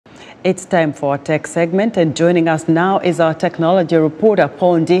It's time for our tech segment, and joining us now is our technology reporter,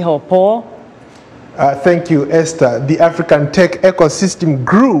 Paul Ndiho. Paul? Thank you, Esther. The African tech ecosystem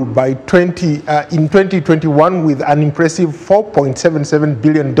grew by in 2021 with an impressive $4.77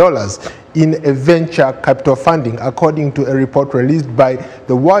 billion in a venture capital funding, according to a report released by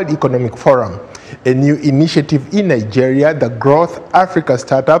the World Economic Forum. A new initiative in Nigeria, the Growth Africa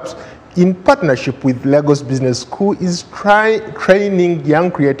Startups, in partnership with Lagos Business School, is training young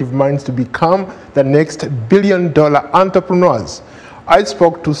creative minds to become the next billion-dollar entrepreneurs. I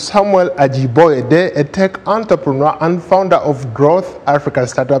spoke to Samuel Ajiboyede, a tech entrepreneur and founder of Growth Africa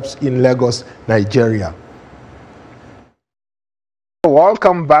Startups in Lagos, Nigeria.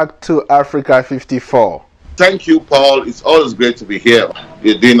 Welcome back to Africa 54. Thank you, Paul. It's always great to be here.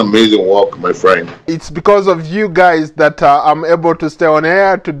 You're doing amazing work, my friend. It's because of you guys that I'm able to stay on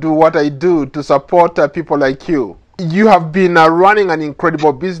air, to do what I do, to support people like you. You have been running an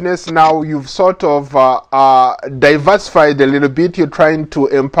incredible business. Now you've sort of diversified a little bit. You're trying to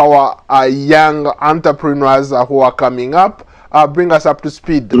empower young entrepreneurs who are coming up. Bring us up to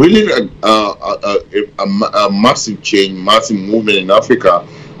speed. Really a massive change, massive movement in Africa.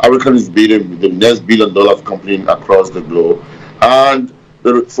 Africa is building the next billion-dollar company across the globe. And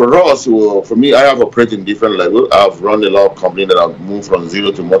for us, for me, I have operated in different levels. I've run a lot of companies that have moved from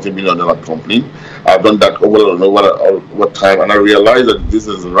zero to multi-million-dollar company. I've done that over and over time, and I realized that this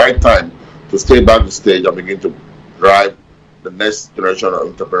is the right time to stay back the stage and begin to drive the next generation of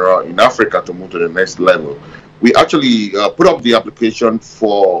entrepreneur in Africa to move to the next level. We actually put up the application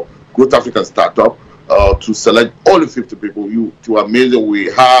for Growth African Startup to select all the 50 people. To amazing, we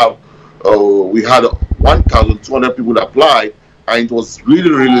had 1,200 people apply, and it was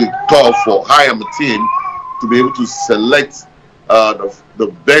really tough for I am a team to be able to select the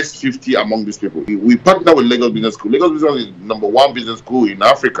best 50 among these people. We partnered with Lagos Business School. Lagos Business School is the #1 business school in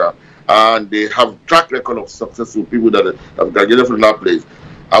Africa, and they have track record of successful people that have graduated from that place.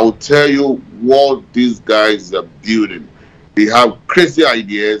 I will tell you what these guys are building. They have crazy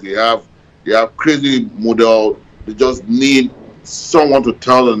ideas. They have crazy model. They just need someone to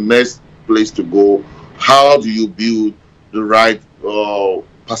tell them the next place to go. How do you build the right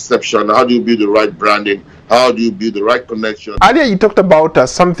perception? How do you build the right branding? How do you build the right connection? Earlier you talked about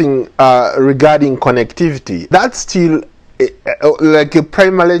something regarding connectivity. That's still like a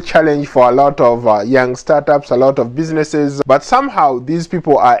primary challenge for a lot of young startups, a lot of businesses. But somehow these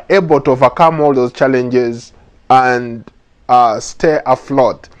people are able to overcome all those challenges and stay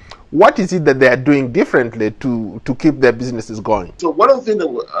afloat. What is it that they are doing differently to keep their businesses going? So one of the things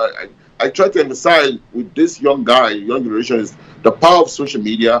that I try to emphasize with this young generation is the power of social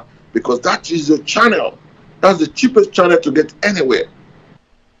media, because that is your channel. That's the cheapest channel to get anywhere.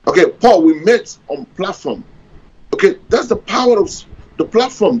 Okay, Paul, we met on platform. Okay, that's the power of the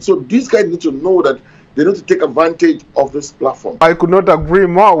platform. So these guys need to know that they need to take advantage of this platform. I could not agree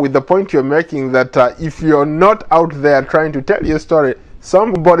more with the point you're making, that if you're not out there trying to tell your story,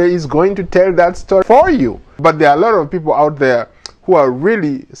 somebody is going to tell that story for you. But there are a lot of people out there who are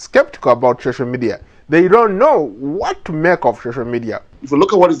really skeptical about social media. They don't know what to make of social media. If you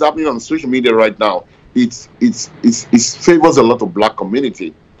look at what is happening on social media right now, it favors a lot of black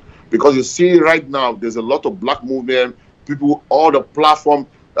community, because you see right now there's a lot of black movement. People, all the platform.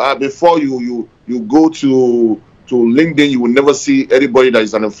 Before you go to LinkedIn, you will never see anybody that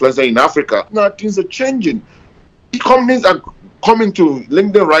is an influencer in Africa. Now things are changing. Companies are coming to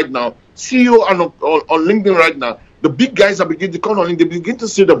LinkedIn right now. CEO on LinkedIn right now. The big guys are beginning to come on LinkedIn. They begin to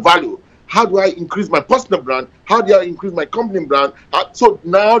see the value. How do I increase my personal brand? How do I increase my company brand? So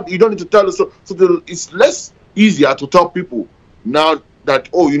now you don't need to tell us. So it's less easier to tell people now that,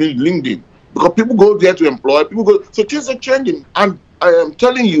 oh, you need LinkedIn, because people go there to employ. People go. So things are changing, and I am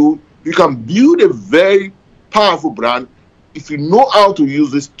telling you, you can build a very powerful brand if you know how to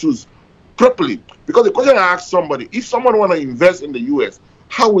use these tools properly. Because the question I asked somebody, if someone want to invest in the US,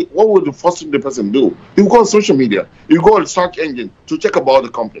 what would the first thing the person do? You go on social media, you go on search engine to check about the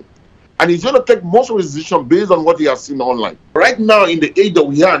company. And he's going to take most of his decision based on what he has seen online. Right now, in the age that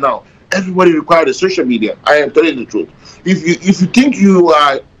we are now, everybody requires a social media. I am telling you the truth. If you think you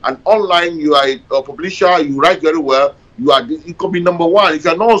are an online, you are a publisher, you write very well, you could be #1. If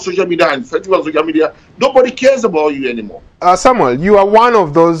you're not on social media and effective on social media, nobody cares about you anymore. Samuel, you are one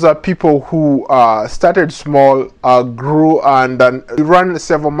of those people who started small, grew, and run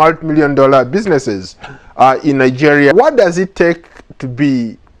several multi-million-dollar businesses in Nigeria. What does it take to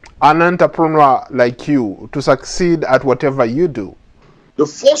be an entrepreneur like you to succeed at whatever you do? The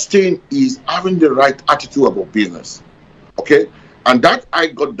first thing is having the right attitude about business. Okay? And that I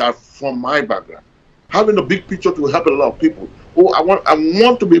got that from my background. Having a big picture to help a lot of people. Oh, I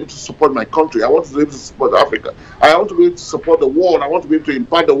want to be able to support my country. I want to be able to support Africa. I want to be able to support the world. I want to be able to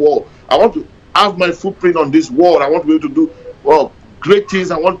impact the world. I want to have my footprint on this world. I want to be able to do, well, great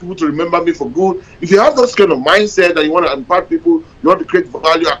things. I want people to remember me for good. If you have those kind of mindset that you want to impact people, you want to create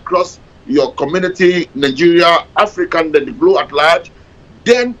value across your community, Nigeria, Africa, and then the globe at large,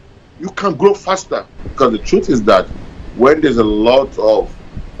 then you can grow faster. Because the truth is that when there's a lot of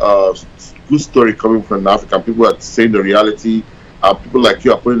good story coming from Africa, people are saying the reality, people like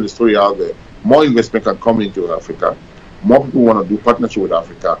you are putting the story out there, more investment can come into Africa, more people want to do partnership with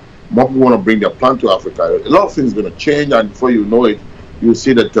Africa, more people want to bring their plan to Africa. A lot of things are going to change, and before you know it, you'll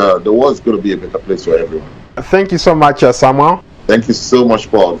see that the world is going to be a better place for everyone. Thank you so much, Samuel. Thank you so much,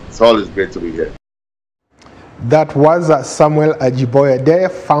 Paul. It's always great to be here. That was Samuel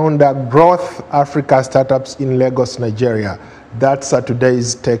Ajiboyede, founder, Growth Africa Startups in Lagos, Nigeria. That's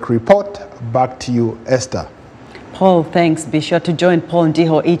today's Tech Report. Back to you, Esther. Paul, thanks. Be sure to join Paul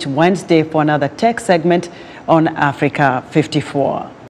Ndiho each Wednesday for another tech segment on Africa 54.